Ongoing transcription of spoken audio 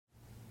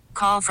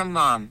Call from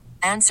mom.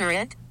 Answer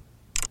it.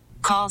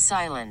 Call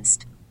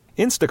silenced.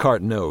 Instacart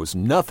knows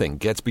nothing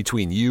gets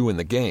between you and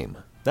the game.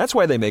 That's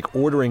why they make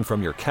ordering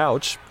from your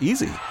couch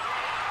easy.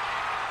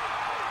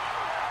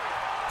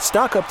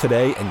 Stock up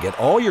today and get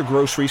all your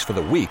groceries for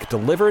the week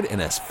delivered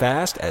in as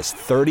fast as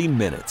 30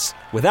 minutes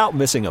without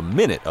missing a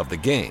minute of the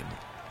game.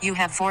 You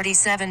have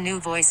 47 new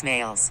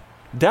voicemails.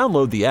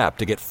 Download the app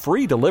to get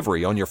free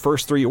delivery on your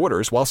first 3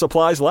 orders while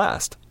supplies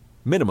last.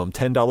 Minimum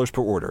 $10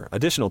 per order.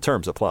 Additional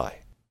terms apply.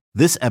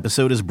 This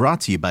episode is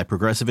brought to you by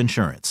Progressive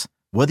Insurance.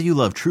 Whether you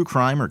love true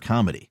crime or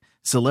comedy,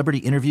 celebrity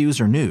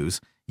interviews or news,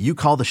 you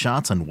call the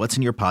shots on what's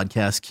in your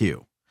podcast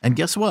queue. And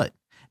guess what?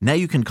 Now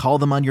you can call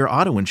them on your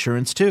auto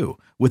insurance too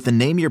with the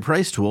Name Your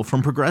Price tool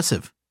from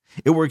Progressive.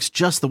 It works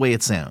just the way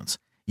it sounds.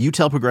 You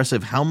tell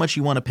Progressive how much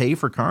you want to pay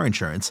for car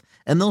insurance,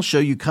 and they'll show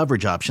you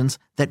coverage options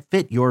that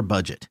fit your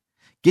budget.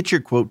 Get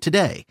your quote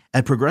today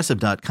at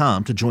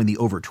Progressive.com to join the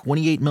over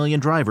 28 million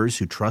drivers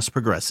who trust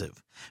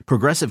Progressive.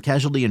 Progressive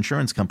Casualty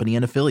Insurance Company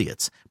and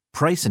Affiliates.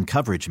 Price and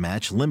coverage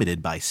match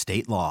limited by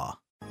state law.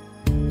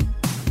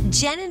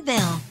 Jen and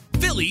Bill.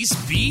 Phillies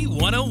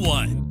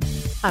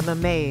B101. I'm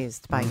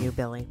amazed by you,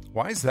 Billy.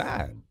 Why is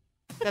that?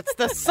 That's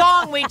the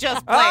song we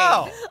just played.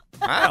 Oh,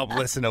 I don't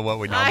listen to what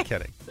we know. I'm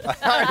kidding.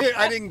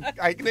 I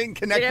didn't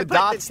connect the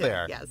dots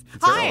there. Yes.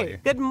 It's Hi. early.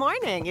 Good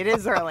morning. It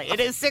is early.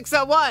 It is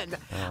 6:01.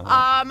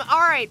 All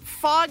right.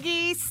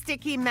 Foggy,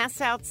 sticky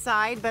mess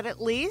outside, but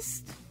at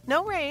least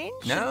no rain.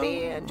 Should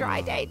be a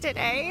dry day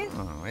today.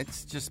 Oh,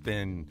 it's just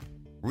been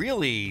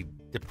really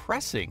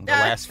depressing the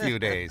last few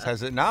days,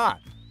 has it not?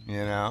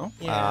 You know?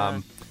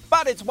 Yeah.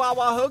 But it's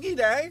Wawa Hoagie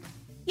Day.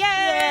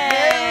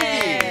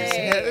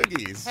 Yay!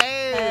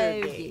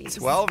 Hoagies.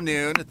 12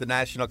 noon at the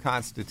National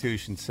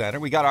Constitution Center.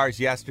 We got ours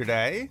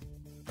yesterday,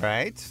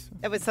 right?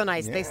 It was so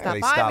nice. Yeah, They stopped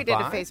they by. stopped We did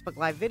by. a Facebook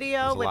Live It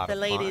video was a with lot the of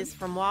ladies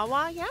fun. from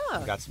Wawa. Yeah.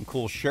 We got some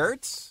cool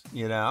shirts,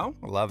 you know.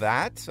 I love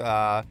that.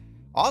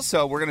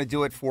 Also, we're going to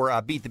do it for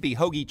Beat the Bee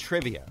Hoagie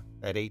Trivia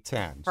at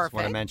 8:10. Just want to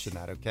Perfect. mention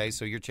that, okay?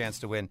 So your chance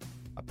to win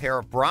a pair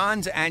of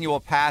bronze annual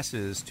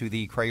passes to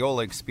the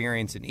Crayola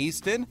Experience in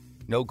Easton.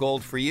 No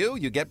gold for you.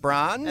 You get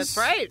bronze. That's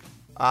right.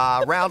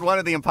 Round one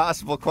of the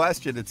impossible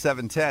question at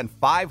 7:10.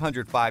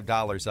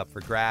 $505 up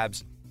for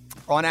grabs.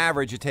 On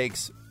average, it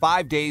takes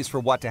 5 days for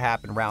what to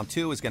happen. Round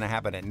two is going to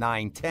happen at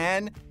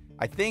 9:10.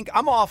 I think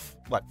I'm off,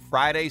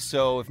 Friday?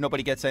 So if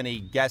nobody gets any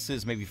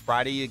guesses, maybe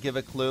Friday you give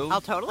a clue. I'll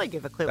totally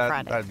give a clue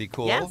Friday. That'd be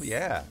cool. Yes.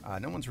 Yeah.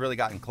 No one's really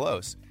gotten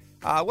close.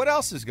 What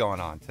else is going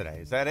on today?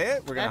 Is that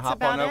it? We're going to That's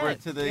hop on about over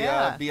it. to the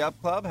Yeah. Be Up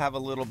Club, have a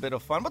little bit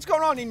of fun. What's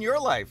going on in your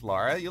life,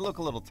 Laura? You look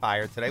a little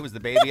tired today. Was the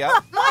baby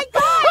up? My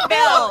God,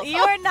 Bill,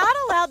 you are not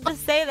allowed to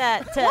say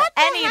that to What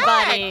the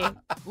anybody, heck?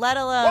 let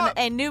alone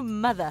a new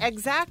mother.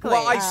 Exactly.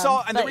 Well, I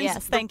saw, and the but reason,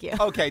 yes, thank you.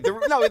 Okay, the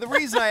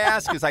reason I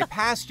ask is I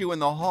passed you in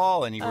the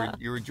hall, and you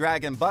were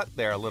dragging butt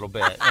there a little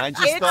bit, and I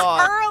just it's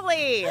thought,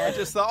 early. I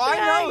know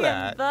Dragging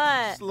that.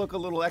 butt. Just look a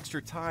little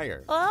extra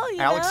tired. Well,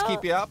 you Alex know,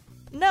 keep you up?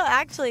 No,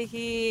 actually,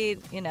 he,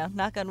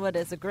 knock on wood,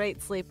 is a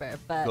great sleeper.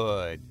 But,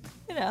 Good.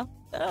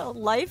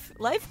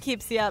 life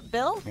keeps you up,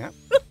 Bill. Yeah.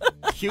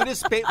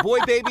 Cutest boy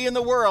baby in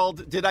the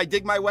world. Did I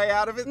dig my way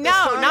out of it? No, this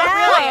time? not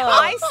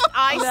really.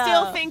 I No.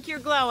 still think you're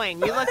glowing.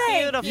 You look Thank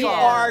beautiful. You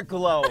are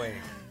glowing.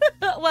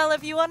 Well,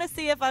 if you want to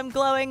see if I'm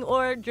glowing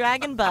or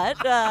dragging butt,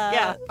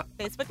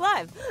 Facebook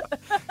Live.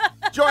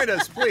 Join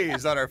us,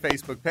 please, on our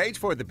Facebook page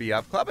for the Be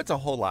Up Club. It's a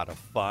whole lot of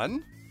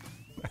fun.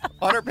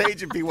 On our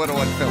page at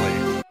B101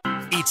 Philly.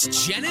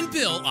 It's Jen and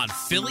Bill on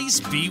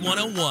Phillies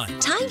B101.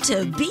 Time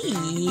to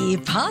be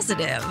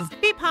positive.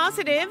 Be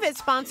Positive is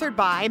sponsored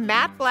by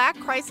Matt Black,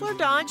 Chrysler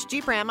Dodge,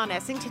 Jeep Ram on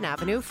Essington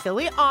Avenue,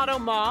 Philly Auto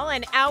Mall,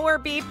 and our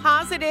Be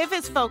Positive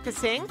is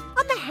focusing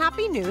on the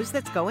happy news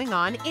that's going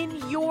on in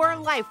your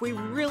life. We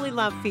really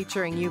love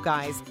featuring you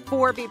guys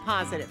for Be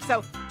Positive.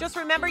 So just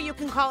remember, you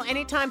can call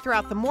anytime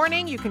throughout the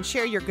morning. You can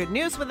share your good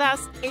news with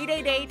us.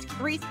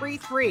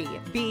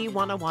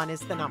 888-333-B101 is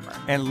the number.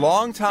 And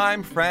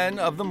longtime friend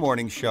of the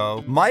morning show,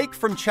 Mike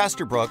from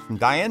Chesterbrook from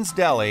Diane's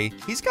Deli.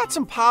 He's got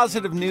some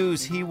positive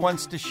news he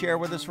wants to share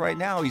with us right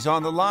now. He's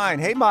on the line.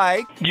 Hey,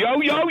 Mike. Yo.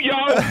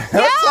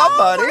 What's up,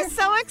 buddy? We're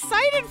so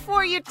excited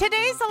for you.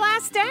 Today's the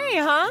last day,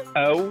 huh?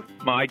 Oh,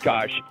 my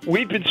gosh.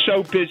 We've been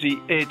so busy.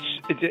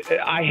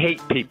 I hate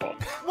people.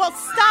 Well,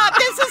 stop.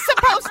 This is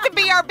supposed to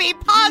be our Be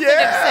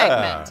Positive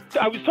segment.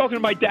 I was talking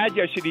to my dad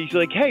yesterday. He's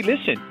like, hey,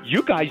 listen,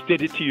 you guys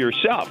did it to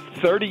yourself.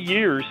 30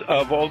 years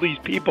of all these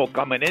people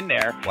coming in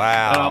there.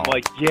 Wow. And I'm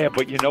like, yeah,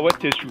 but you know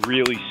what? This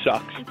really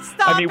sucks.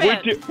 Stop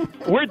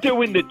We're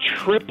doing the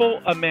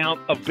triple amount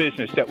of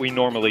business that we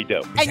normally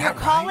do. And you're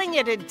calling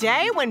it a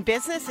day when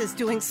business is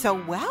doing so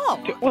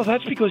well. Well,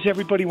 that's because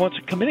everybody wants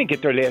to come in and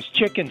get their last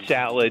chicken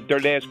salad, their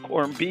last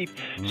corned beef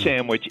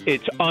sandwich.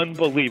 It's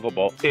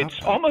unbelievable.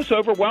 It's almost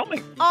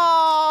overwhelming.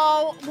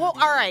 Oh, well,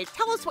 all right.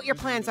 Tell us what your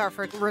plans are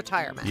for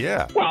retirement.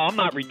 Yeah. Well, I'm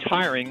not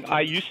retiring.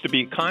 I used to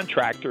be a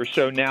contractor,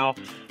 so now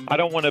I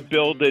don't want to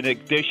build an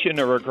addition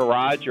or a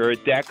garage or a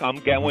deck. I'm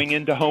going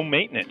into home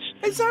maintenance.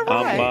 Is that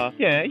right?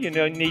 Yeah, you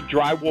need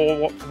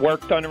drywall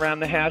work done around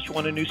the house. You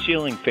want a new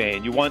ceiling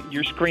fan. You want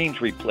your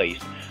screens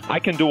replaced. I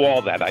can do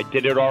all that. I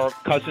did it at our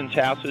cousins'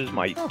 houses,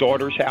 my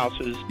daughter's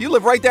houses. You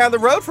live right down the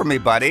road from me,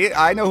 buddy.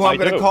 I know who I'm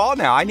going to do. call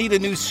now. I need a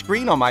new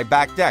screen on my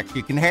back deck.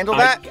 You can handle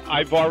that?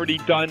 I've already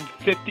done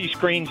 50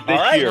 screens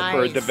this year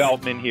for a Nice.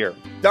 development here.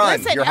 Done.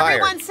 Listen, You're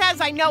hired. everyone says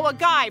I know a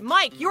guy.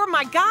 Mike, you're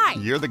my guy.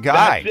 You're the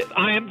guy. That's it.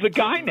 I am the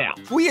guy now.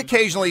 We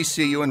occasionally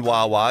see you in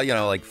Wawa,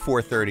 like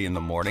 4:30 in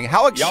the morning.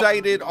 How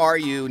excited are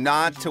you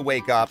not to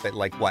wake up at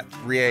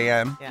 3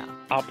 a.m.? Yeah.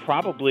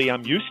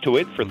 I'm used to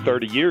it for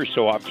 30 years,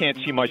 so I can't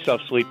see myself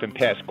sleeping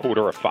past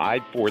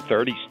 4:45,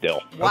 4:30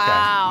 still.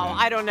 Wow.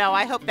 I don't know.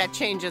 I hope that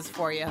changes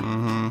for you.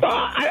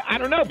 I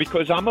don't know,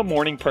 because I'm a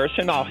morning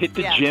person. I'll hit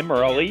the gym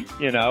early,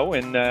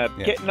 and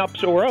getting up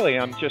so early,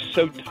 I'm just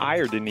so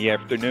tired in the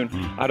afternoon.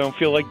 I don't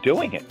feel like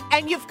doing it.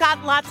 And you've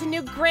got lots of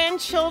new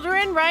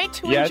grandchildren, right,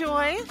 to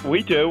enjoy?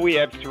 We do. We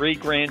have 3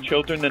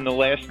 grandchildren in the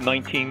last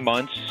 19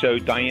 months, so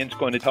Diane's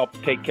going to help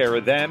take care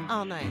of them.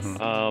 Oh,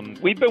 nice.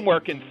 We've been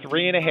working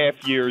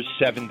 3.5 years,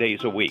 7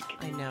 days a week.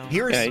 I know.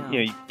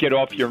 You get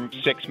off your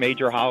 6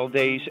 major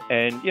holidays,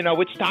 and,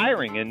 it's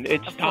tiring, and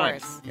it's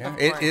time. Yeah,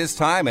 it is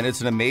time, and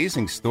it's an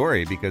amazing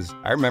story because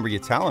I remember you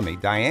telling me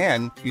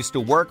Diane used to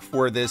work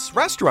for this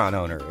restaurant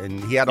owner,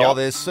 and he had all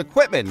this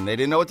equipment, and they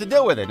didn't know what to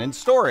do with it, and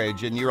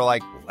storage, and you were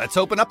like, let's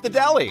open up the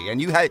deli,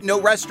 and you had no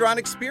restaurant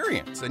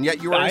experience, and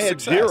yet you were a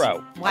success. I had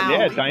 0. Wow.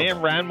 Yeah,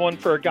 Diane ran one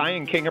for a guy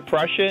in King of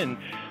Prussia, and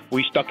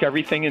we stuck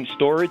everything in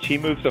storage. He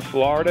moved to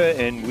Florida,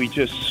 and we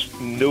just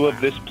knew of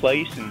this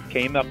place and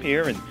came up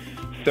here, and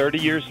 30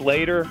 years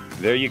later,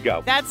 there you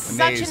go. That's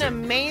such an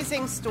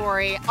amazing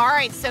story. All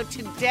right, so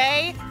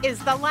today is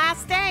the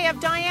last day of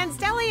Diane's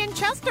Deli in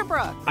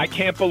Chesterbrook. I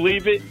can't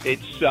believe it.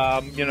 It's,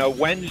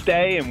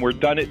 Wednesday, and we're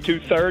done at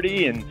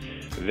 2:30, and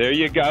there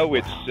you go.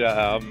 It's,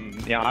 I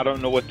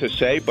don't know what to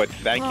say, but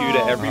thank you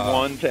to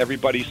everyone, to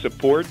everybody's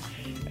support,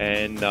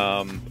 and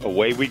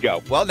away we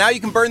go. Well, now you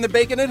can burn the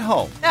bacon at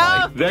home.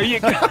 Oh. There you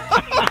go.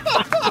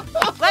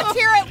 Let's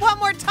hear it one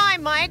more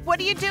time, Mike. What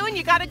are you doing?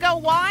 You got to go.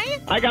 Why?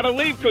 I got to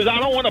leave because I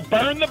don't want to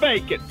burn the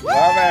bacon.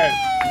 Love it.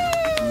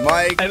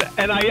 Mike.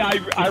 And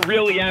I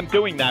really am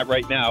doing that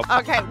right now.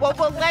 Okay, well,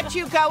 we'll let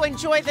you go.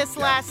 Enjoy this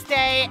last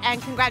day,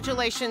 and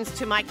congratulations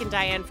to Mike and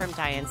Diane from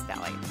Diane's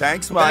Deli.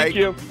 Thanks, Mike. Thank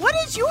you. What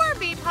is your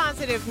Be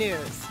Positive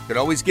news? You could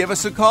always give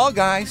us a call,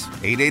 guys.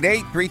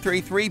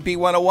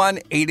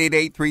 888-333-B101,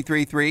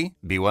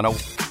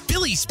 888-333-B101.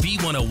 Phillies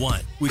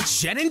B101 with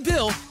Jen and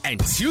Bill and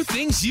 2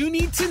 things you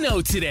need to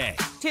know today.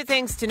 2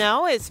 Things to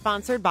Know is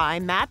sponsored by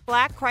Matt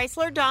Black,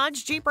 Chrysler,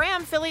 Dodge, Jeep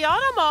Ram, Philly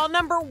Auto Mall.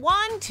 Number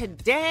 1,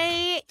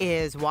 today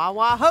is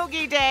Wawa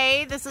Hoagie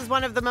Day. This is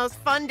one of the most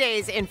fun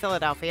days in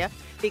Philadelphia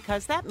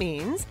because that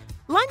means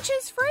lunch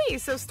is free.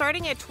 So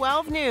starting at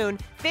 12 noon,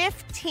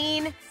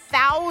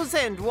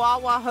 15,000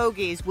 Wawa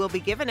Hoagies will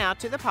be given out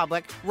to the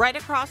public right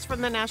across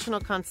from the National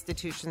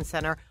Constitution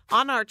Center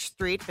on Arch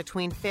Street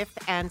between 5th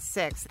and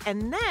 6th.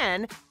 And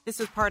then, this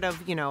is part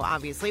of,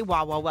 obviously,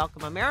 Wawa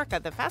Welcome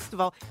America, the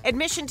festival.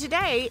 Admission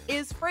today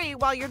is free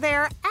while you're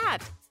there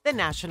at the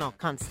National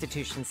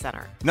Constitution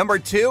Center. Number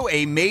 2,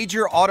 a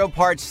major auto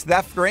parts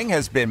theft ring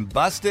has been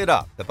busted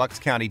up. The Bucks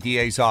County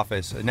DA's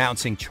office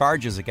announcing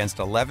charges against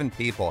 11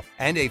 people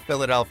and a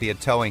Philadelphia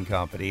towing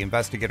company.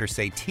 Investigators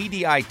say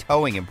TDI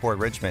Towing in Port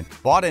Richmond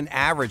bought an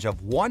average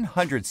of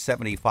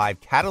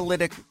 175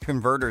 catalytic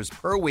converters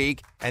per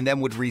week and then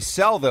would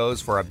resell those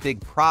for a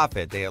big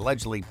profit. They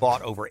allegedly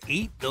bought over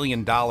 $8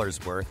 billion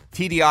worth.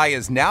 TDI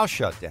is now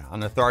shut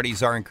down.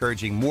 Authorities are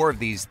encouraging more of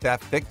these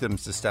theft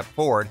victims to step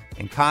forward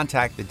and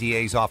contact the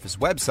DA's office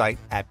website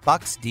at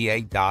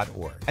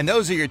bucksda.org. And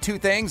those are your 2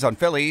 things on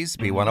Phillies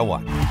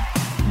B101.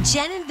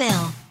 Jen and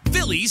Bill.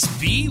 Phillies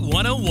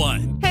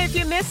B101. Hey, if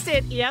you missed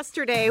it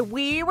yesterday,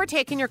 we were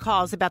taking your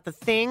calls about the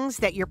things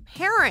that your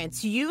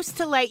parents used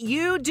to let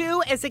you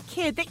do as a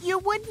kid that you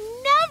would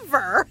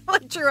never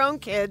let your own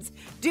kids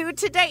do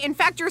today. In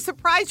fact, you're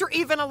surprised you're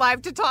even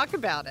alive to talk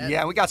about it.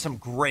 Yeah, we got some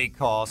great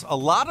calls. A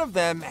lot of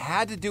them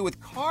had to do with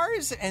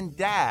cars and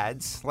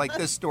dads, like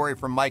this story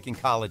from Mike in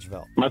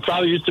Collegeville. My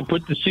father used to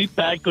put the seat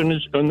back on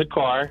the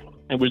car.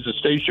 It was a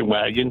station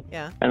wagon.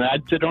 Yeah. And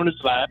I'd sit on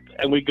his lap,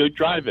 and we'd go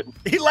driving.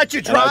 He let you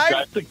And I'd drive?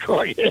 drive the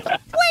car, yeah.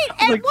 Wait,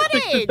 at like what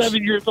 6 age? or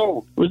 7 years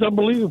old. It was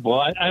unbelievable.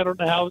 I don't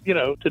know how,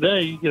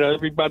 today,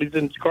 everybody's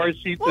in car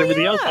seats and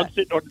everything else. I'm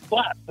sitting on his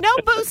lap. No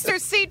booster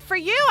seat for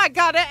you. I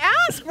got to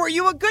ask, were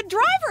you a good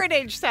driver at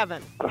age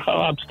 7?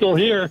 Oh, I'm still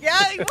here. Yeah.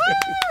 Woo!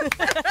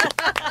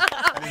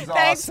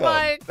 Thanks, Awesome.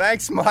 Mike.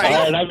 Thanks, Mike. All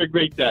right, have a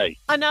great day.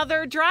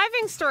 Another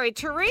driving story.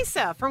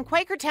 Teresa from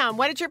Quakertown.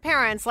 What did your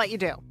parents let you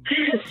do?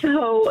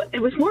 So it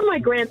was more my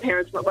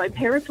grandparents, but my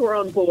parents were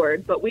on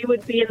board. But we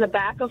would be in the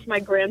back of my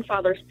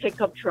grandfather's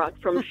pickup truck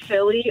from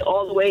Philly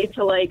all the way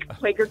to like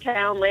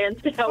Quakertown,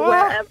 Lansdale,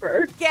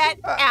 wherever. Get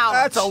out.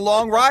 That's a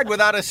long ride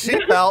without a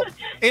seatbelt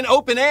in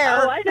open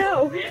air. Oh, I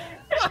know.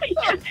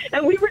 Yeah,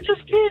 and we were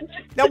just kids.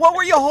 Now, what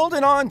were you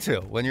holding on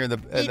to when you're in the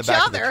Each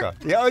back other. of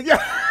the truck? Yeah.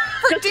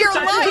 For dear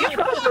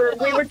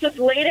life. We were just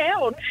laid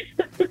out.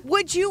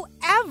 Would you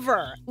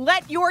ever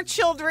let your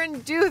children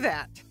do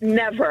that?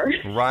 Never.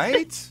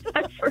 Right?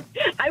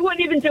 I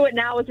wouldn't even do it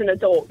now as an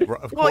adult.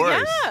 Of Well,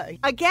 course. yeah.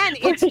 Again,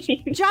 it's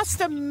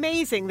just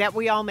amazing that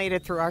we all made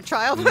it through our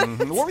childhood.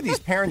 Mhm. What were these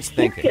parents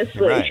thinking?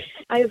 Seriously. Right.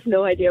 I have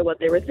no idea what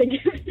they were thinking.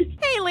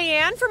 Hey,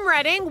 Leanne from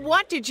Reading,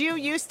 what did you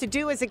used to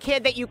do as a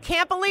kid that you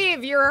can't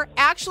believe you're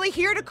actually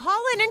here to call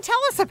in and tell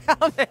us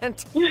about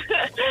it?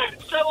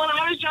 So when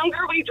I was younger,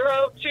 we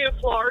drove to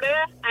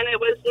Florida, and it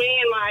was me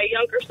and my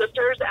younger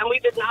sisters, and we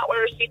did not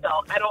wear a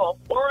seatbelt at all,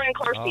 or in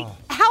car seats.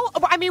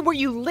 Were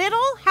you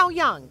little? How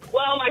young?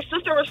 Well, my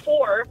sister was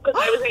 4 because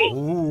I was 8.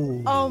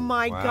 Ooh. Oh,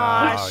 my Wow,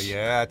 gosh.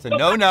 yeah, it's a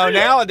no-no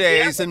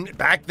nowadays, and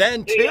back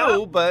then, too,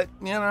 Yeah. but,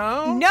 you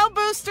know. No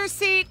booster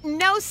seat,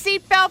 no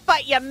seatbelt,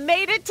 but you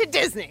made it to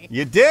Disney.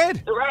 You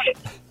did? Right.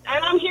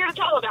 And I'm here to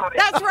tell about it.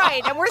 That's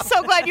right, and we're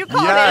so glad you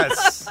called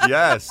Yes,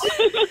 yes.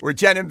 We're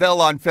Jen and Bill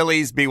on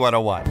Phillies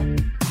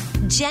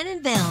B101. Jen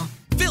and Bill.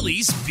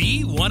 Phillies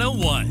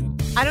B101.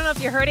 I don't know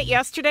if you heard it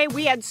yesterday.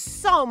 We had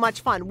so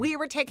much fun. We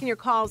were taking your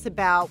calls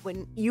about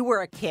when you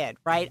were a kid,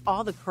 right?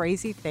 All the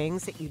crazy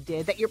things that you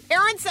did that your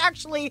parents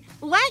actually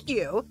let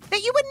you,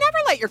 that you would never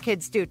let your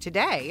kids do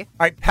today.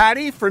 All right,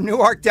 Patty from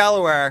Newark,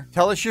 Delaware,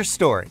 tell us your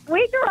story.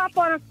 We grew up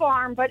on a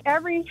farm, but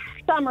every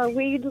summer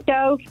we'd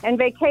go and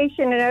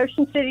vacation in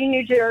Ocean City,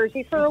 New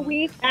Jersey for a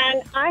week.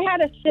 And I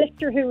had a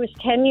sister who was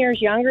 10 years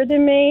younger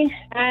than me,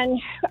 and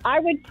I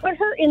would put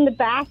her in the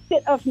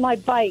basket of my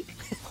bike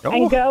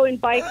and go and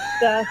bike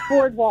the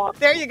boardwalk.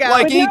 There you go.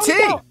 Like With no E.T.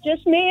 help,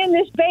 just me and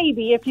this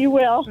baby, if you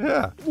will.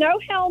 Yeah. No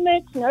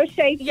helmets, no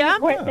safety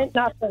equipment,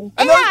 nothing.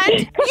 And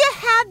you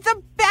had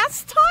the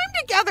best time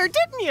together,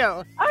 didn't you?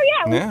 Oh,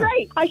 yeah, it was Yeah.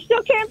 great. I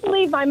still can't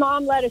believe my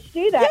mom let us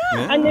do that.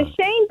 Yeah. And the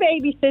same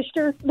baby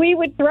sister, we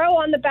would throw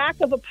on the back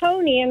of a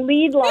pony and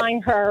lead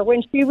line her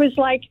when she was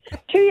like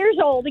 2 years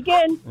old.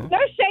 Again, no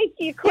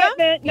safety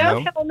equipment, no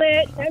Nope.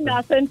 helmet, no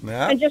nothing.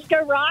 Yeah. And just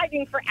go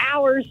riding for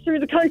hours through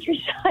the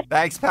countryside.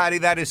 Thanks, Patty.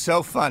 That is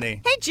so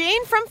funny. Hey,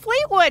 Jean from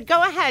Fleetwood,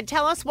 go ahead.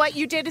 Tell us what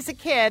you did as a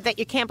kid that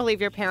you can't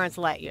believe your parents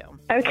let you.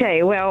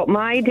 Okay, well,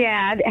 my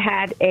dad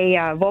had a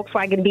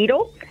Volkswagen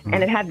Beetle,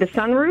 and it had the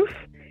sunroof.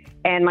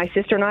 And my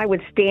sister and I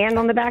would stand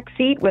on the back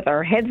seat with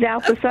our heads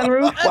out the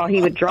sunroof while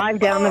he would drive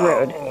down the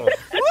road.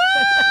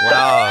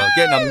 Wow.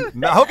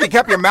 I hope you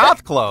kept your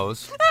mouth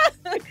closed.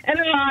 And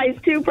our eyes,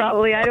 too,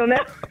 probably. I don't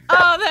know.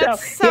 Oh,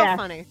 that's so yeah,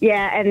 funny.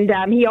 Yeah, and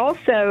we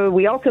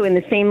also, in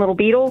the same little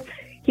Beetle,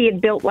 he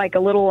had built like a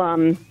little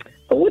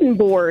a wooden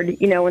board,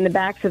 in the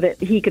back so that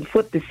he could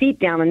flip the seat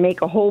down and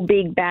make a whole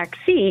big back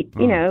seat,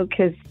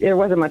 because there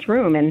wasn't much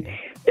room. And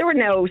there were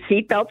no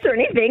seat belts or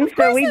anything,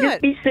 so we'd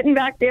just be sitting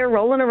back there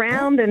rolling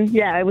around, and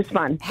yeah, it was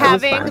fun.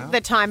 Having the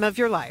time of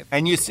your life.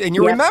 And you Yep.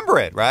 remember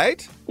it,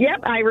 right?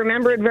 Yep, I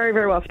remember it very,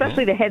 very well,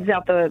 especially the heads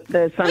out the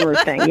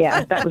sunroof thing.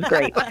 Yeah, that was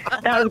great.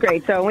 That was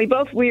great. So we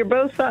were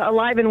both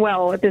alive and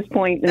well at this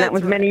point, and that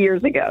was many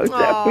years ago.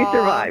 So we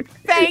survived.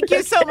 Thank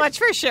you so much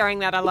for sharing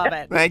that. I love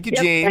it. Thank you,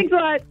 Yep, Jean. thanks a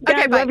lot. Okay,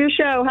 Guys, bye. love your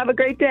show. Have a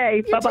great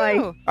day. Bye-bye.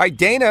 too. All right,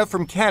 Dana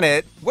from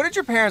Kennett, what did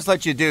your parents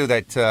let you do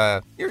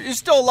that you're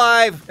still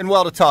alive and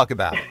well to talk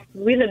about?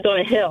 We lived on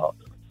a hill,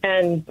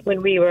 and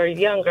when we were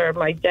younger,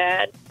 my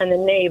dad and the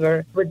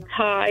neighbor would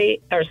tie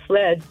our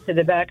sleds to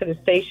the back of the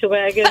station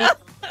wagon,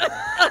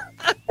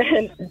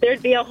 and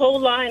there'd be a whole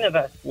line of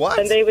us. What?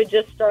 And they would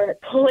just start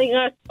pulling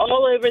us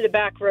all over the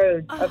back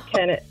roads of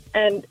Kennett.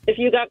 And if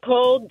you got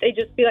cold, they'd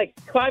just be like,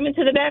 climb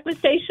into the back of the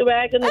station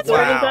wagon, the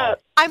door is up.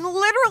 I'm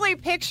literally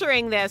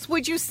picturing this.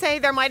 Would you say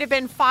there might have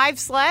been 5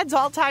 sleds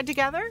all tied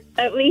together?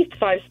 At least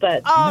 5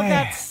 sleds. Oh,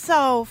 that's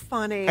so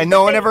funny. And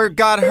no one ever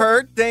got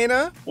hurt,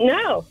 Dana?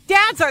 No.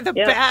 Dads are the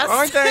Yeah. best.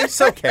 Aren't they?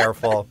 So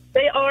careful.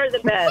 They are the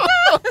best.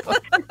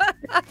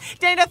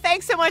 Dana,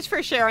 thanks so much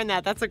for sharing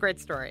that. That's a great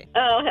story.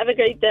 Oh, have a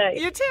great day.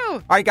 You too.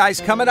 All right, guys,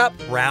 coming up,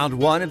 round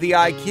 1 of the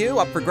IQ,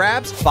 up for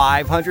grabs,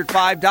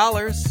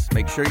 $505.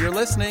 Make sure you're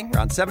listening. We're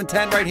on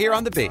 710 right here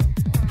on the B.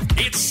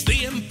 It's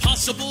the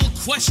impossible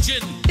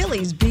question.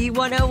 Phillies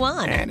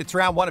B101. And it's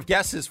round 1 of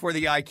guesses for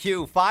the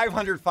IQ,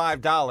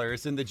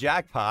 $505 in the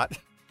jackpot.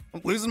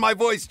 I'm losing my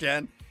voice,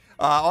 Jen.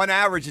 On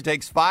average, it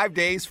takes 5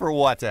 days for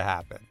what to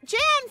happen? Jen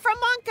from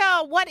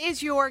Monco, what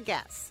is your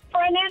guess?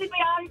 For an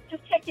antibiotic to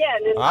kick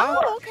in. And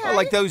Well,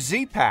 like those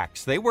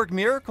Z-Packs. They work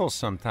miracles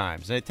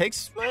sometimes. And it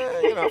takes,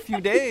 a few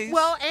days.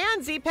 Well,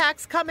 and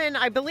Z-Packs come in,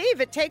 I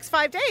believe it takes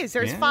 5 days.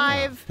 There's Yeah.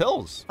 5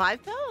 pills.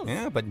 5 pills.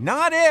 Yeah, but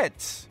not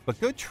it. But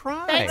good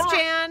try. Thanks,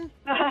 Jan.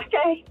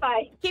 Okay,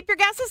 bye. Keep your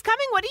guesses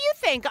coming. What do you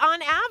think? On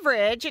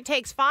average, it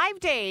takes 5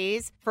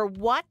 days for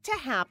what to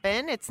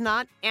happen. It's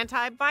not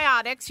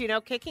antibiotics,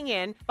 kicking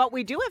in, but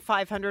we do have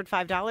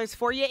 $505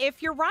 for you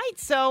if you're right.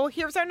 So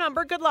here's our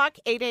number. Good luck.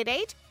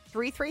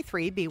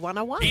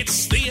 888-333-B101.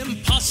 It's the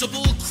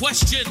impossible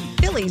question.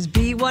 Philly's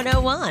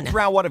B101.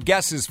 Round one of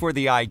guesses for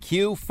the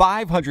IQ.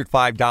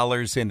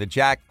 $505 in the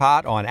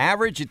jackpot. On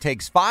average, it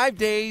takes 5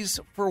 days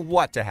for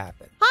what to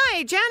happen?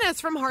 Hi,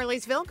 Janice from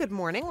Harleysville. Good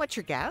morning. What's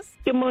your guess?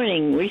 Good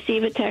morning.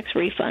 Receive a tax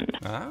refund.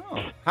 Oh.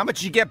 How much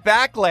did you get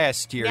back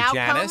last year, Now,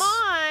 Janice? come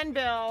on,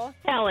 Bill.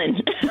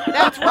 Ellen.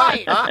 That's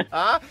right.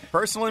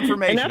 Personal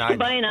information. Enough to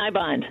buy an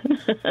I-bond.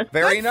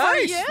 Very Good for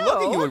nice. you.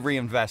 Look at you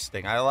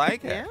reinvesting. I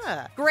like it.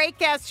 Yeah. Great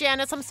guess,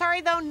 Janice. I'm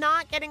sorry, though,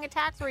 not getting a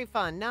tax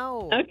refund.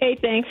 No. Okay,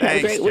 thanks. Have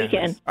a great Janice.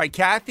 weekend. All right,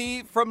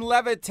 Kathy from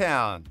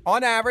Levittown.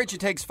 On average, it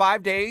takes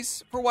 5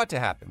 days for what to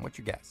happen? What's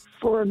your guess?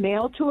 For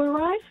mail to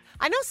arrive?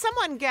 I know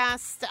someone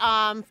guessed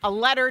a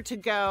letter to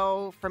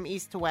go from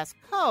East to West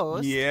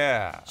Coast.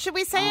 Yeah. Should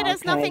we say it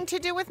has nothing to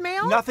do with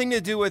mail? Nothing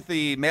to do with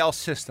the mail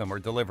system or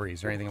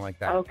deliveries or anything like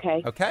that.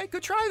 Okay. Okay,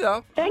 good try,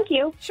 though. Thank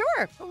you.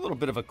 Sure. A little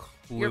bit of a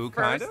clue, Your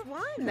kind first of.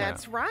 one. Yeah.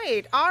 That's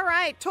right. All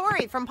right.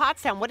 Tori from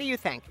Pottstown, what do you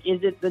think?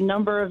 Is it the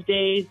number of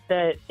days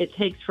that it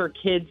takes for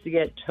kids to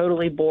get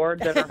totally bored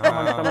that are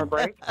home on summer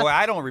break? Boy,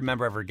 I don't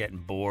remember ever getting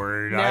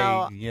bored.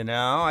 No.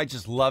 I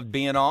just loved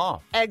being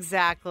off.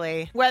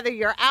 Exactly. Whether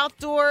you're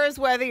outdoors,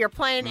 whether you're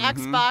playing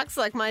Xbox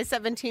like my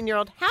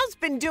 17-year-old has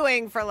been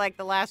doing for like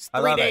the last I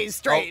 3 love days it.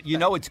 straight.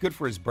 Oh, it's good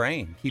for his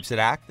brain. Keeps it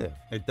active.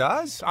 It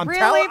does. I'm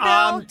Really, Bill?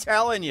 I'm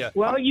telling you.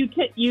 Well, you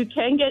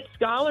can get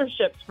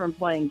scholarships from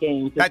playing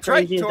games. As That's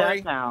right, crazy as Tori.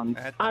 that sounds.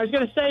 I was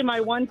going to say my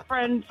one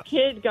friend's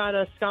kid got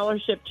a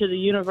scholarship to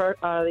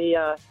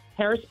the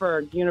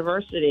Harrisburg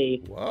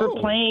University for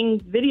playing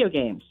video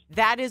games.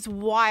 That is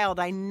wild.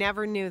 I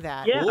never knew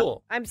that. Yeah.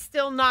 Cool. I'm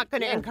still not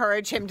going to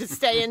encourage him to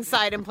stay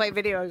inside and play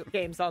video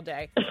games all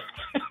day.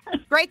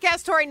 Great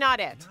guess, Tori. Not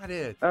it. Not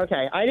it.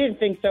 Okay, I didn't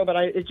think so, but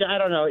I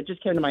don't know. It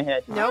just came to my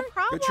head. No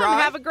problem. Good try.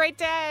 Have a great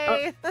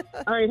day. All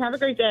right, have a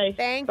great day.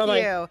 Thank Bye-bye.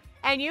 you.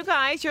 And you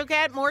guys, you'll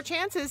get more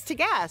chances to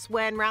guess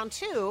when round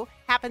 2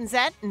 happens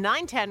at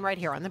 9:10 right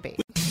here on the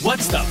Beat.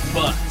 What's the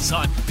buzz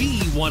on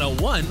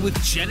B101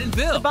 with Jen and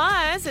Bill? The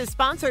Buzz is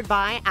sponsored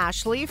by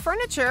Ashley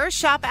Furniture.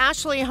 Shop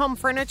Ashley Home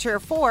Furniture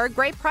for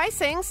great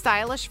pricing,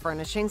 stylish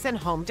furnishings, and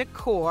home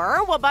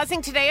decor. Well,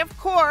 buzzing today, of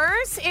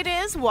course, it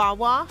is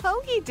Wawa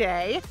Hoagie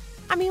Day.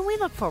 I mean, we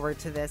look forward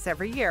to this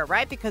every year,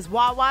 right? Because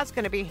Wawa's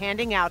going to be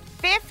handing out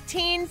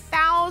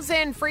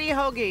 15,000 free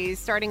hoagies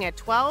starting at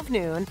 12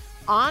 noon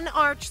on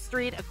Arch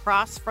Street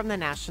across from the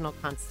National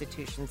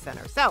Constitution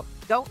Center. So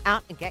go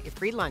out and get your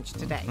free lunch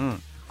today.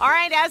 All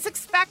right, as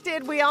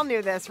expected, we all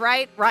knew this,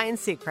 right? Ryan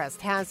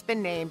Seacrest has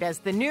been named as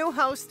the new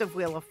host of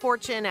Wheel of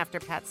Fortune after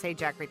Pat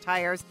Sajak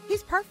retires.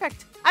 He's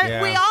perfect.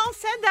 Yeah. We all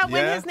said that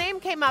when Yeah. his name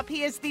came up.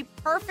 He is the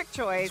perfect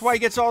choice. That's why he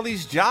gets all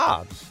these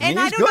jobs. And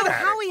he's I don't good know at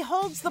how it. he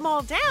holds them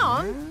all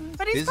down,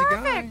 but he's Busy guy.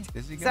 perfect.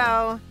 Busy guy.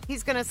 So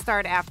he's going to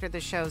start after the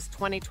show's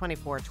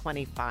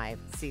 2024-25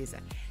 season.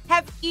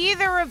 Have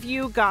either of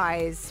you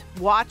guys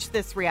watched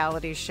this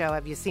reality show?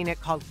 Have you seen it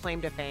called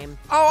Claim to Fame?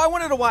 Oh, I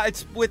wanted to watch.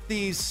 It's with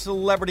these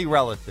celebrity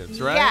relatives,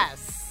 right?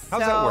 Yes.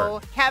 How's so that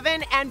work?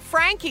 Kevin and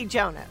Frankie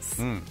Jonas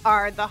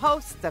are the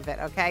hosts of it,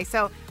 okay?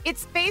 So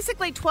it's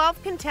basically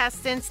 12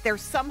 contestants. They're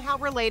somehow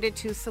related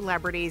to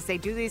celebrities. They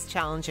do these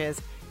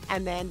challenges,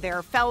 and then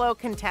their fellow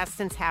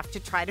contestants have to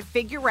try to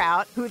figure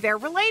out who they're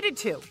related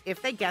to.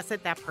 If they guess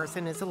it, that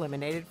person is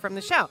eliminated from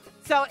the show.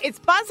 So it's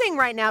buzzing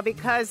right now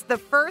because the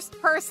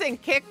first person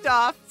kicked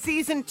off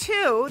season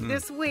 2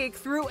 this week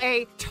through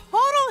a total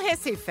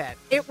hissy fit.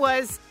 It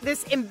was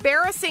this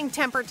embarrassing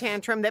temper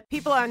tantrum that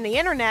people on the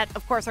internet,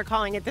 of course, are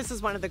calling it. This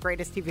is one of the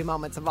greatest TV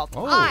moments of all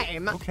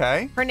time.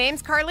 Okay. Her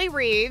name's Carly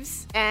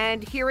Reeves,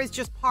 and here is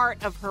just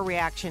part of her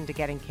reaction to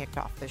getting kicked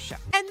off the show.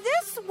 And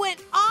this went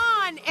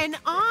on and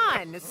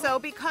on. So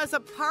because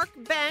a park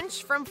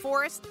bench from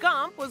Forrest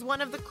Gump was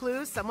one of the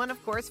clues, someone,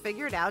 of course,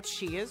 figured out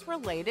she is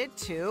related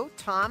to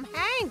Tom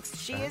Hanks.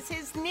 She is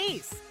his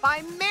niece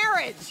by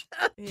marriage.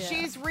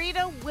 She's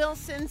Rita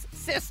Wilson's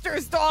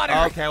sister's daughter.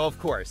 Okay, well, of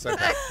course.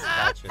 Okay.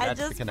 Gotcha. I That's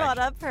the just connection. brought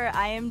up her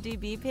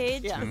IMDb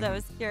page Yeah. because I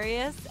was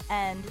curious.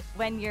 And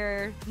when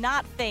you're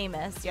not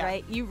famous,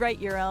 right, you write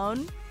your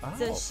own.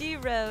 So Oh. she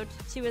wrote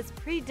she was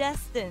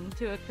predestined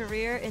to a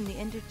career in the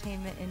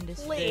entertainment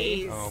industry.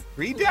 Please. Oh,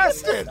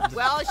 predestined.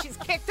 Well, she's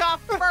kicked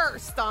off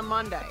first on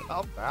Monday. How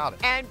about it?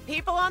 And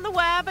people on the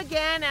web,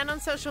 again, and on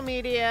social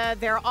media,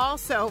 they're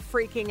also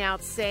freaking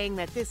out, saying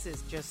that this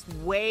is just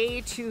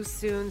way too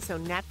soon. So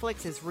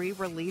Netflix is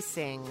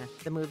re-releasing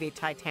the movie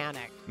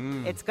Titanic.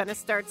 It's going to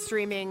start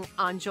streaming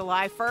on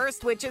July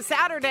 1st, which is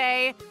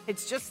Saturday.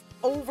 It's just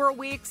over a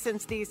week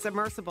since the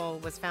submersible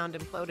was found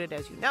imploded,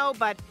 as you know,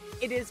 but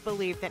it is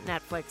believed that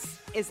Netflix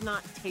is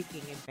not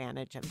taking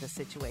advantage of the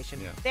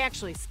situation. Yeah. They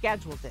actually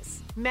scheduled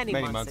this many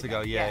months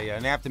ago. Yeah.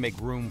 And they have to make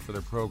room for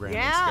their programming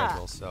Yeah.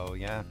 schedule. So,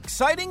 yeah.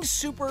 Exciting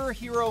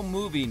superhero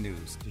movie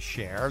news to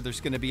share. There's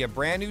going to be a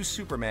brand new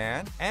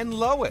Superman and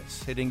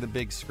Lois hitting the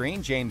big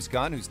screen. James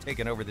Gunn, who's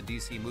taken over the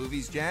DC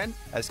movies, Jen,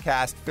 has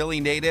cast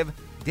Philly native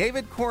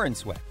David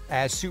Corenswet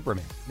as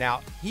Superman.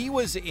 Now, he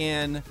was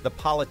in The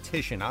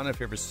Politician. I don't know if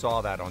you ever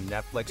saw that on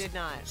Netflix. Did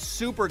not.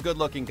 Super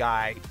good-looking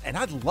guy, and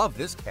I love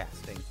this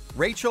casting.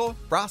 Rachel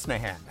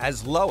Brosnahan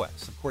as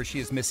Lois. Of course, she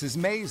is Mrs.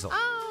 Maisel.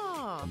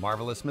 The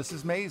Marvelous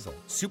Mrs. Maisel.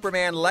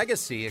 Superman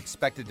Legacy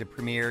expected to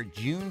premiere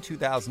June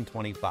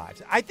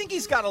 2025. I think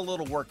he's got a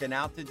little working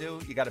out to do.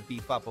 You got to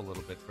beef up a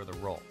little bit for the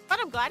role. But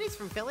I'm glad he's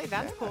from Philly.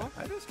 That's cool.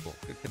 That is cool.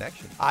 Good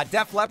connection.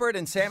 Def Leppard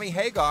and Sammy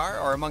Hagar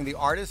are among the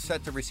artists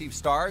set to receive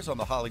stars on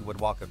the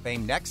Hollywood Walk of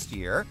Fame next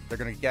year. They're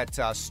going to get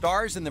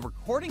stars in the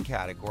recording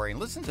category.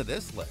 And listen to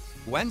this list.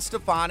 Gwen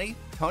Stefani,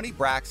 Tony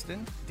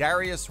Braxton,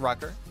 Darius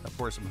Rucker, of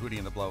course from Hootie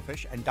and the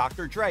Blowfish, and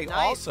Dr. Dre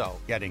also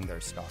getting their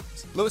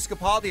stars. Louis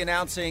Capaldi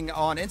announcing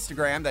on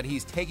Instagram that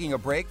he's taking a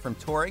break from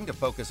touring to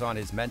focus on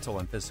his mental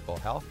and physical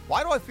health.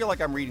 Why do I feel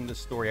like I'm reading this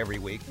story every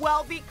week?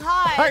 Well, because...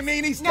 I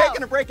mean, he's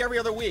taking a break every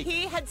other week.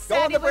 He had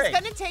said he was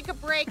going to take a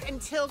break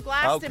until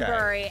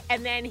Glastonbury,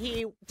 and then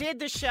he did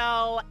the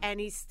show, and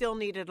he still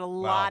needed a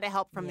lot of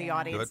help from the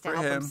audience to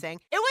help him sing.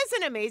 It was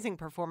an amazing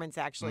performance,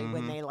 actually,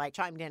 when they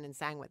chimed in and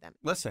sang with him.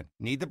 Listen,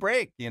 need the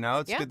break,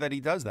 It's good that he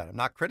does that. I'm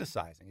not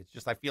criticizing. It's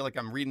just I feel like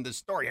I'm reading this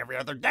story every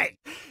other day.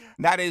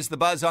 That is the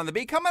Buzz on the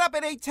Bee. Coming up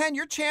at 8:10,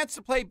 your chance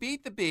to play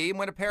Beat the Bee and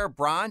win a pair of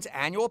bronze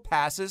annual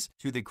passes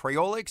to the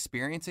Crayola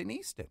Experience in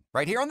Easton.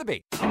 Right here on the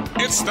Bee.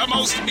 It's the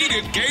most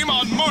heated game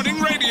on morning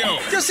radio.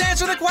 Just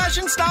answer the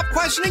question. Stop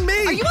questioning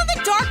me. Are you on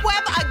the dark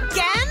web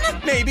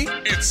again? Maybe.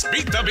 It's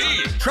Beat the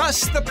Bee.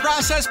 Trust the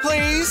process,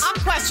 please.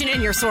 I'm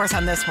questioning your source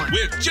on this one.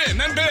 With Jen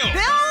and Bill.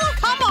 Bill?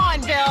 Come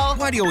on, Bill.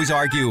 Why do you always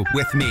argue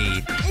with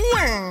me?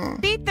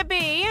 Beat the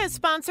Bee is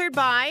sponsored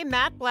by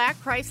Matt Black,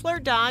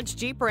 Chrysler, Dodge,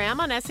 Jeep Ram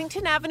on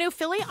Essington Avenue,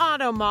 Philly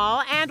Auto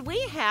Mall. And we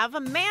have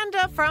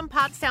Amanda from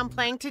Pottstown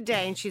playing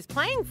today, and she's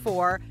playing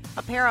for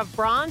a pair of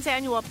bronze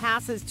annual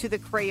passes to the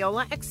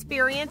Crayola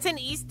Experience in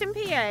Easton,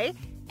 PA.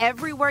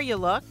 Everywhere you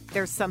look,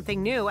 there's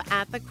something new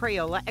at the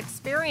Crayola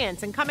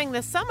Experience. And coming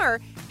this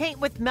summer, paint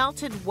with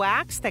melted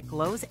wax that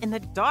glows in the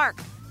dark.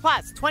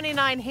 Plus,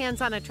 29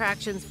 hands-on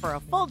attractions for a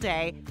full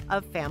day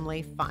of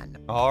family fun.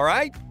 All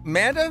right,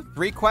 Amanda,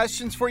 3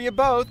 questions for you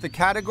both. The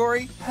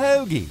category,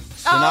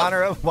 hoagies, in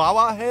honor of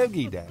Wawa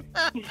Hoagie Day.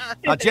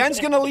 Now, Jen's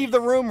going to leave the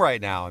room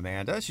right now,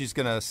 Amanda. She's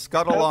going to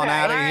scuttle on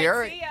out of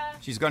here. See ya.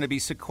 She's going to be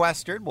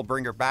sequestered. We'll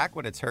bring her back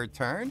when it's her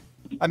turn.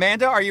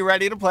 Amanda, are you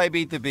ready to play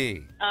Beat the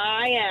Bee?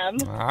 I am.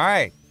 All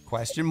right,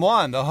 question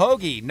 1. The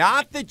hoagie,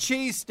 not the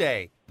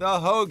cheesesteak, the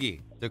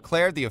hoagie.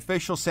 Declared the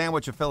official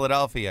sandwich of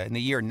Philadelphia in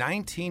the year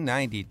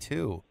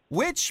 1992.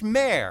 Which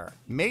mayor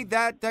made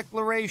that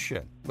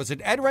declaration? Was it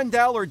Ed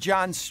Rendell or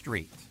John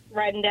Street?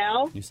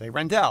 Rendell. You say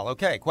Rendell.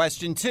 Okay,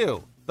 question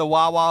 2. The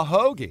Wawa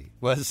Hoagie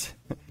was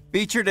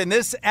featured in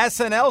this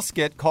SNL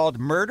skit called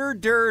Murder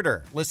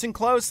Dirter. Listen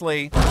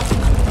closely.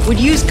 Would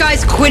you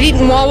guys quit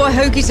eating Wawa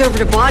hoagies over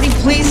the body,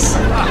 please?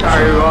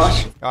 Sorry,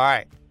 boss. All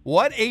right.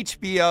 What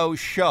HBO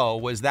show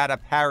was that a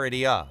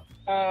parody of?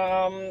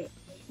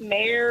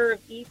 Mayor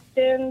of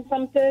Easton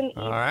something.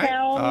 All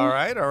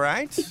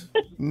right.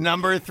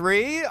 Number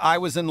 3, I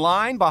was in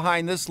line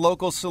behind this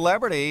local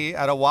celebrity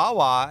at a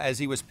Wawa as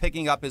he was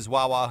picking up his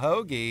Wawa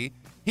hoagie.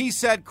 He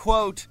said,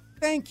 quote,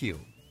 "Thank you."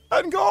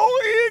 And go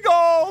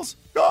Eagles!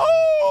 Go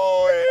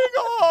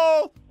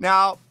Eagles!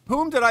 Now,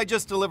 whom did I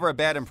just deliver a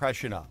bad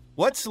impression of?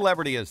 What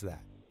celebrity is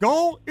that?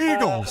 Go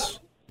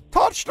Eagles!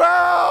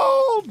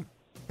 Touchdown!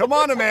 Come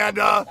on,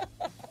 Amanda.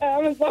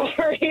 I'm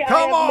sorry. Come I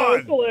have on.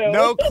 no clue.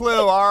 No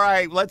clue. All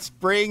right,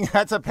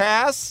 that's a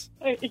pass?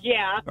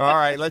 Yeah. All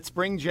right, let's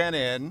bring Jen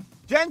in.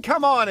 Jen,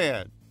 come on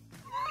in.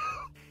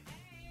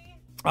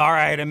 All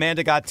right,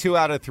 Amanda got 2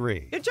 out of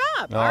 3. Good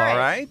job. All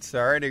right.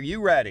 All right, are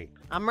you ready?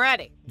 I'm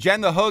ready. Jen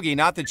the Hoagie,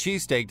 not the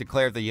cheesesteak,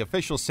 declared the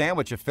official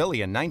sandwich of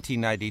Philly in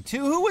 1992.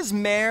 Who was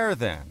mayor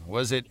then?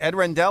 Was it Ed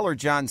Rendell or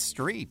John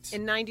Street?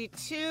 In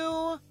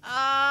 92,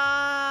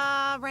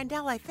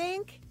 Rendell, I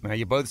think. Now,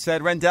 you both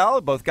said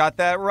Rendell. Both got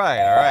that right.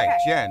 All right,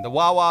 Jen. The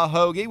Wawa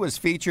Hoagie was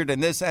featured in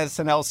this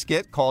SNL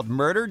skit called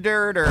Murder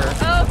Dirter.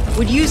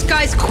 Would you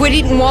guys quit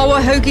eating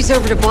Wawa hoagies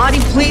over the body,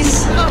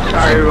 please?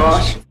 Sorry,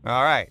 boss.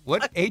 All right.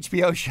 What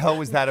HBO show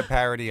was that a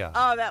parody of?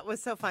 Oh, that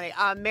was so funny.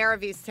 Mayor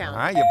of Easttown. All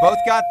right, you both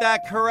got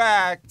that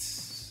correct.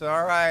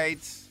 All right.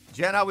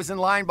 Jen, I was in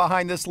line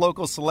behind this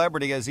local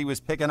celebrity as he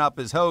was picking up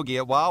his hoagie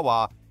at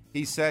Wawa.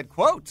 He said,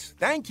 quote,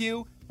 "Thank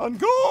you, and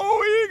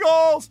go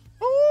Eagles!"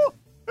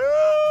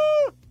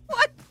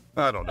 What?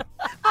 I don't know.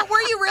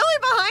 Were you really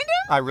behind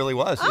him? I really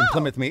was in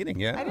Plymouth Meeting,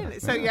 yeah. I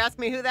didn't. So you asked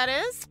me who that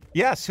is?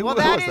 Yes. Who Well,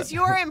 was that is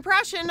your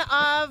impression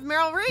of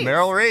Meryl Reese.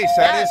 Meryl Reese,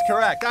 that is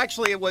correct.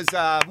 Actually, it was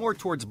more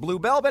towards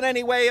Bluebell, but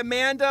anyway,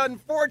 Amanda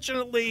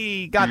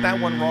unfortunately got that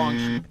one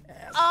wrong.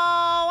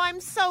 Oh, I'm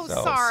so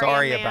sorry,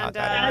 sorry Amanda. about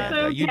that,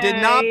 Amanda. That's You okay.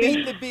 did not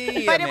beat the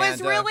bee, But Amanda. it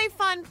was really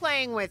fun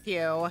playing with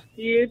you.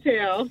 You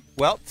too.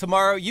 Well,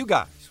 tomorrow you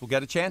guys will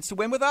get a chance to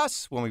win with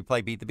us when we play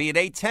Beat the Bee at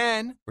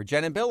 8:10 for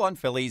Jen and Bill on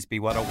Phillies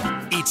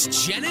B101. It's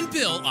Jen and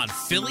Bill on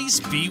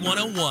Phillies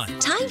B101.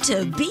 Time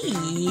to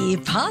be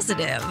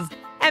positive.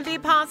 And Be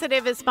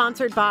Positive is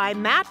sponsored by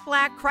Matt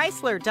Black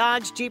Chrysler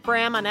Dodge Jeep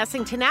Ram on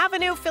Essington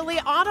Avenue, Philly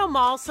Auto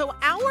Mall. So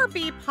our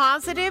Be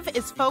Positive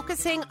is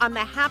focusing on the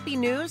happy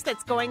news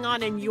that's going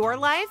on in your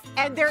life.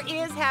 And there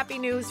is happy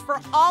news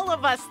for all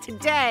of us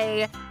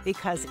today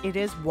because it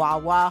is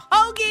Wawa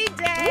Hoagie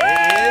Day. It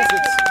is.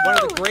 It's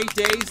one of the great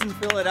days in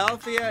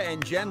Philadelphia.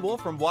 And Jen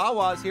Wolf from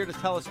Wawa is here to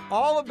tell us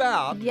all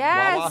about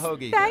Wawa Hoagie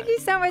Day. Thank you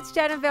so much,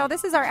 Jen and Bill.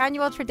 This is our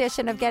annual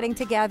tradition of getting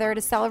together to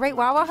celebrate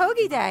Wawa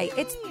Hoagie Day.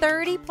 It's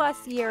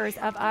 30-plus years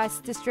of us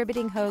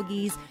distributing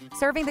hoagies,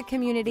 serving the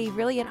community,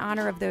 really in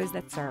honor of those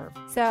that serve.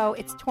 So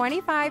it's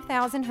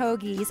 25,000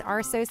 hoagies. Our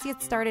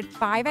associates started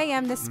 5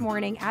 a.m. this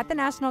morning at the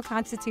National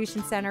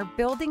Constitution Center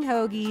building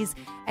hoagies,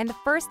 and the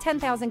first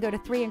 10,000 go to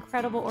 3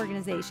 incredible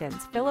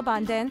organizations: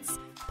 Philabundance,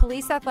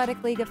 Police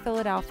Athletic League of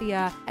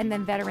Philadelphia, and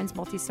then Veterans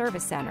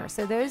Multi-Service Center.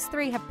 So those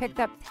 3 have picked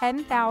up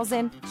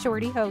 10,000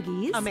 shorty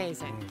hoagies.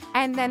 Amazing.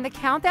 And then the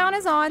countdown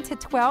is on to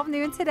 12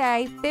 noon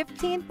today.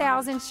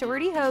 15,000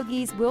 shorty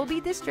hoagies will be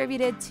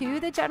distributed to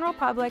the general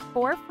public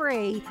for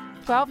free,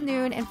 12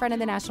 noon in front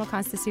of the National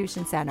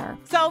Constitution Center.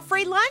 So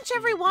free lunch,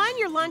 everyone.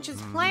 Your lunch is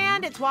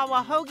planned. It's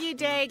Wawa Hoagie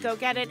Day. Go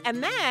get it.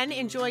 And then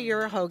enjoy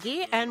your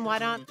hoagie. And why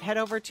not head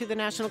over to the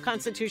National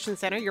Constitution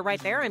Center? You're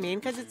right there,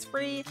 because it's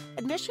free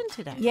admission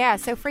today. Yeah,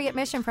 so free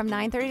admission from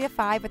 9:30 to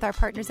 5 with our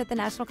partners at the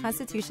National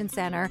Constitution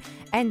Center.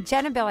 And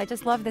Jen and Bill, I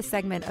just love this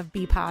segment of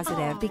Be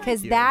Positive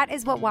because that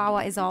is what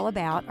Wawa is all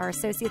about. Our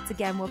associates,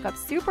 again, woke up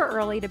super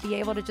early to be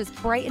able to just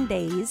brighten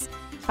days.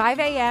 5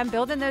 a.m.,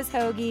 building those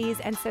hoagies.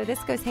 And so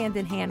this goes hand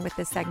in hand with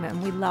this segment,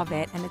 and we love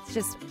it. And it's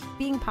just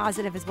being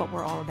positive is what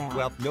we're all about.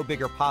 Well, no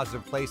bigger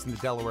positive place in the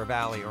Delaware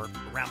Valley or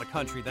around the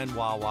country than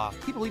Wawa.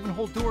 People even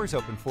hold doors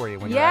open for you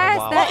when you're at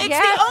Wawa. It's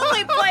the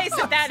only place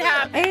that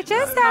happens. It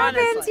just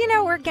happens,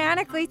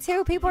 organically,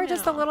 too. People are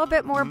just a little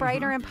bit more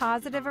brighter and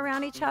positive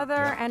around each other.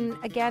 Yeah. And,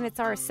 again, it's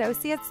our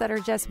associates that are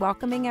just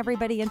welcoming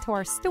everybody into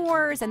our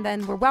stores. And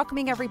then we're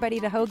welcoming everybody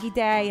to Hoagie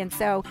Day. And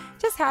so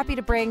just happy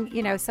to bring,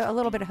 so a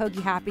little bit of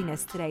Hoagie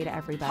happiness today to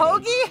everybody.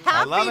 Hoagie happiness.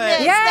 I love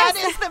it. Yes.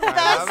 That is the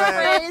best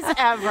phrase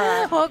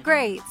ever. Well,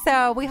 great.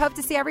 So we hope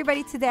to see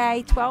everybody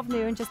today, 12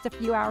 noon, just a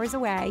few hours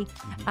away.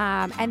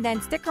 And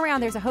then stick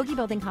around. There's a hoagie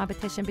building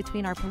competition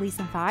between our police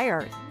and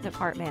fire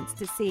departments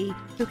to see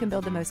who can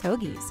build the most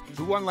hoagies.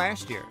 Who won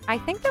last year? I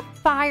think the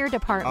fire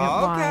department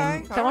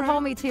won. Don't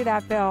hold me to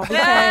that, Bill,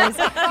 because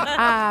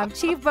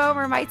Chief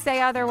Bomer might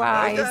say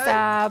otherwise.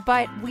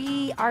 But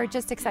we are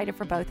just excited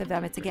for both of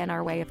them. It's, again,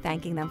 our way of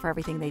thanking them for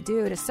everything they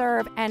do to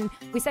serve. And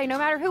we say no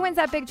matter who wins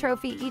that big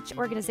trophy, each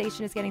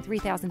organization is getting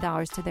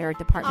 $3,000 to their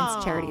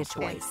department's charity of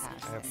choice.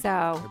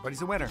 So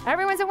everybody's a winner.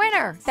 Everyone's a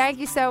winner. Thank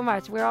you so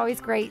much. We're always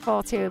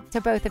grateful to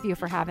both of you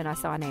for having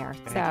us on air.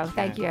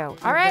 Thank you.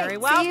 All right. Very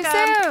welcome. See you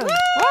soon.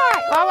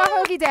 Wawa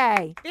Hoagie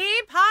Day.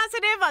 Be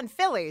positive on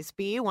Philly's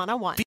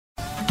B101.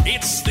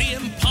 It's the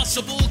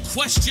impossible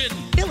question.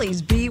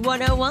 Philly's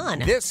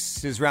B101.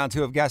 This is round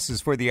 2 of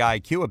guesses for the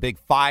IQ, a big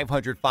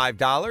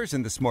 $505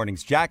 in this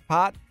morning's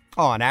jackpot.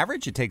 On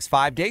average, it takes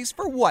 5 days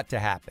for what to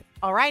happen?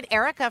 All right,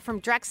 Erica from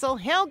Drexel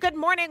Hill. Good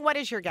morning. What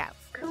is your guess?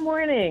 Good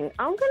morning.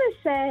 I'm going to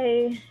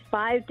say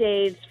 5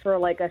 days for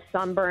like a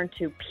sunburn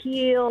to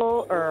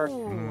peel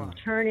or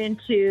turn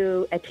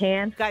into a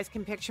tan. You guys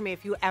can picture me.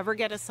 If you ever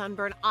get a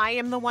sunburn, I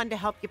am the one to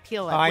help you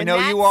peel it. I know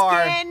you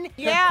are.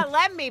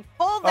 Let me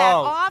pull that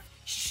off.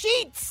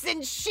 Sheets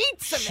and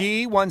sheets of it.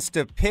 She wants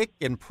to pick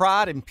and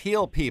prod and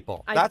peel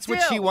people. That's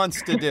what she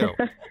wants to do.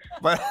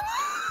 But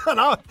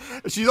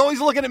she's always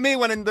looking at me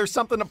when there's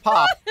something to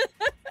pop.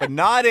 But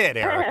not it,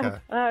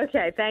 Erica.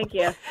 Okay, thank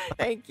you.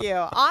 Thank you.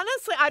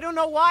 Honestly, I don't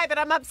know why, but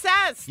I'm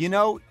obsessed.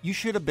 You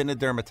should have been a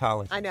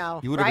dermatologist. I know,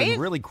 You would have been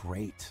really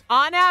great.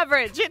 On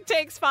average, it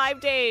takes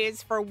 5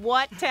 days for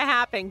what to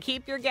happen.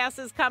 Keep your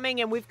guesses coming,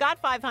 and we've got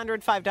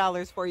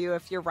 $505 for you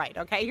if you're right.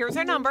 Okay, here's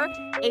our number,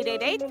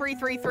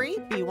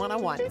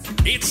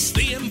 888-333-B101. It's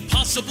the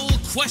impossible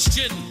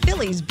question.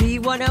 Philly's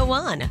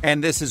B101.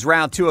 And this is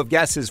round 2 of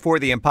guesses for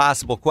the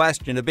impossible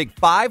question. A big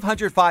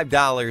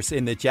 $505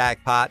 in the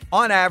jackpot.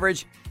 On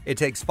average, it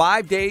takes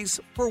 5 days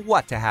for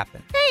what to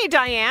happen? Hey,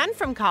 Diane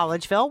from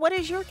Collegeville. What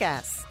is your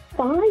guess?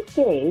 5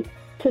 days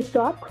to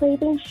stop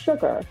craving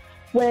sugar.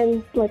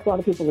 When, like a lot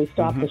of people, we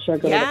stop the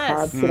sugar and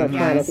the carbs,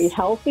 trying to be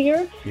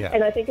healthier. Yeah.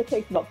 And I think it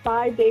takes about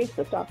 5 days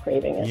to stop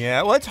craving it.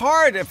 Yeah, well, it's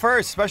hard at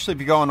first, especially if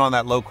you're going on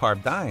that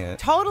low-carb diet.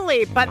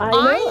 Totally, but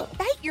I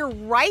bet you're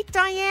right,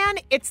 Diane.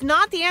 It's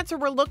not the answer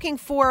we're looking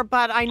for,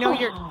 but I know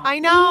you're... I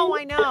know.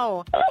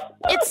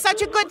 It's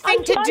such a good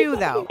thing to do,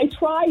 though. I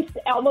try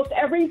almost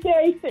every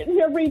day, sitting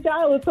here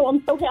redialing, so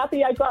I'm so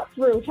happy I got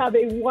through. Have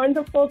a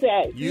wonderful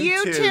day.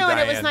 You too,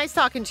 and it was nice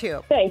talking to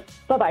you. Thanks.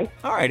 Bye-bye.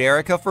 All right,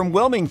 Erica from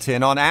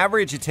Wilmington. On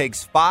average, it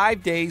takes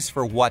 5 days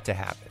for what to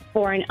happen?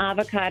 For an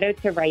avocado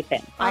to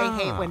ripen. I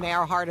hate when they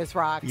are hard as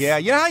rocks. Yeah,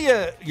 you know how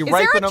you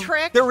ripen them? Is there a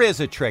trick? There is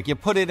a trick. You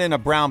put it in a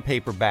brown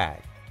paper bag,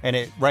 and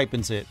it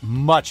ripens it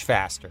much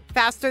faster.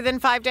 Faster than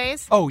 5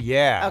 days? Oh,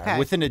 yeah. Okay.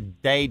 Within a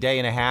day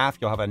and a half,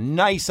 you'll have a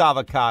nice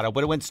avocado.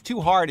 But when it's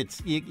too hard,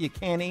 you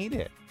can't eat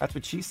it. That's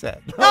what she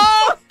said.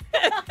 Oh!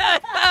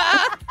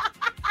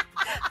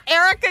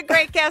 Erica,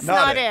 great guess,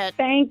 not Not it.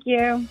 Thank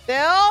you.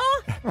 Bill?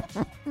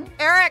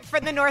 Eric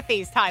from the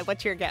Northeast. Hi,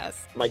 what's your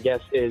guess? My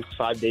guess is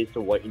 5 days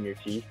to whiten your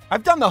teeth.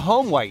 I've done the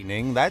home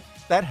whitening. That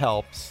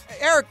helps.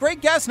 Eric,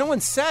 great guess. No one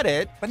said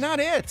it, but not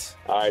it.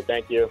 All right,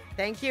 thank you.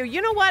 Thank you.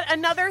 You know what?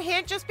 Another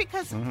hint, just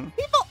because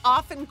people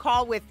often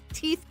call with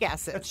teeth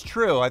guesses. That's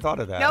true. I thought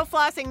of that. No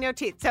flossing, no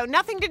teeth. So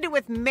nothing to do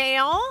with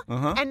mail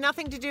Uh-huh. and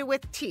nothing to do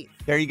with teeth.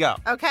 There you go.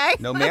 Okay?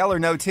 No mail or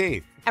no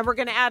teeth. And we're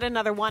going to add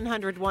another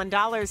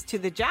 $101 to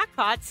the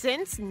jackpot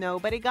since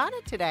nobody got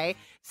it today.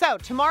 So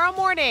tomorrow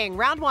morning,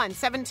 round 1,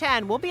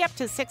 7:10, we'll be up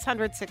to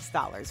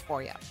 $606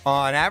 for you.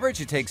 On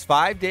average, it takes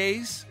 5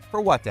 days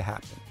for what to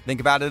happen?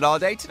 Think about it all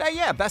day today?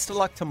 Yeah, best of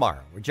luck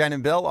tomorrow. We're Jen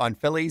and Bill on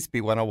Phillies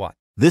B101.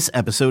 This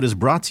episode is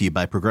brought to you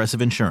by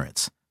Progressive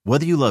Insurance.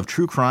 Whether you love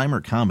true crime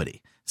or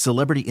comedy,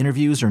 celebrity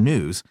interviews or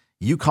news,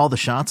 you call the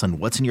shots on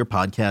what's in your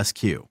podcast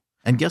queue.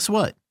 And guess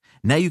what?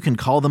 Now you can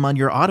call them on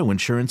your auto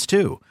insurance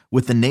too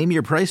with the Name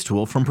Your Price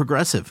tool from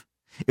Progressive.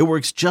 It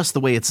works just the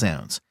way it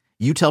sounds.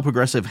 You tell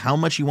Progressive how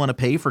much you want to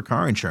pay for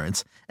car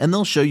insurance, and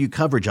they'll show you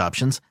coverage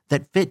options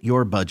that fit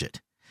your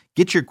budget.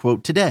 Get your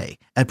quote today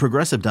at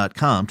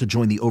Progressive.com to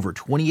join the over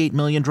 28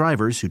 million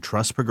drivers who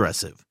trust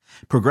Progressive.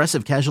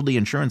 Progressive Casualty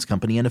Insurance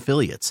Company and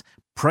Affiliates.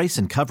 Price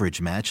and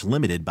coverage match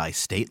limited by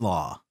state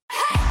law.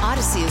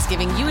 Odyssey is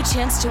giving you a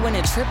chance to win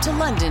a trip to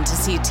London to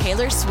see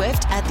Taylor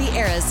Swift at the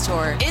Eras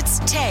Tour. It's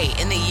Tay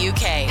in the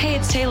UK. Hey,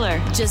 it's Taylor.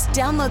 Just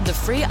download the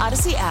free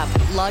Odyssey app,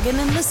 log in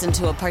and listen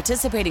to a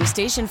participating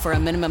station for a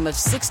minimum of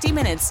 60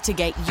 minutes to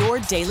get your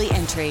daily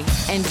entry.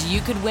 And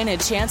you could win a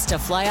chance to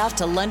fly off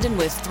to London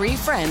with 3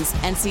 friends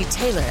and see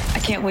Taylor. I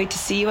can't wait to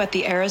see you at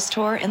the Eras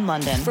Tour in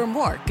London. For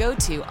more, go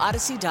to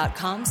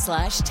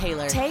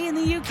odyssey.com/Taylor. Tay in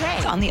the UK.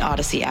 It's on the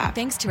Odyssey app.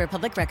 Thanks to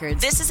Republic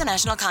Records. This is a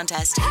national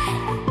contest.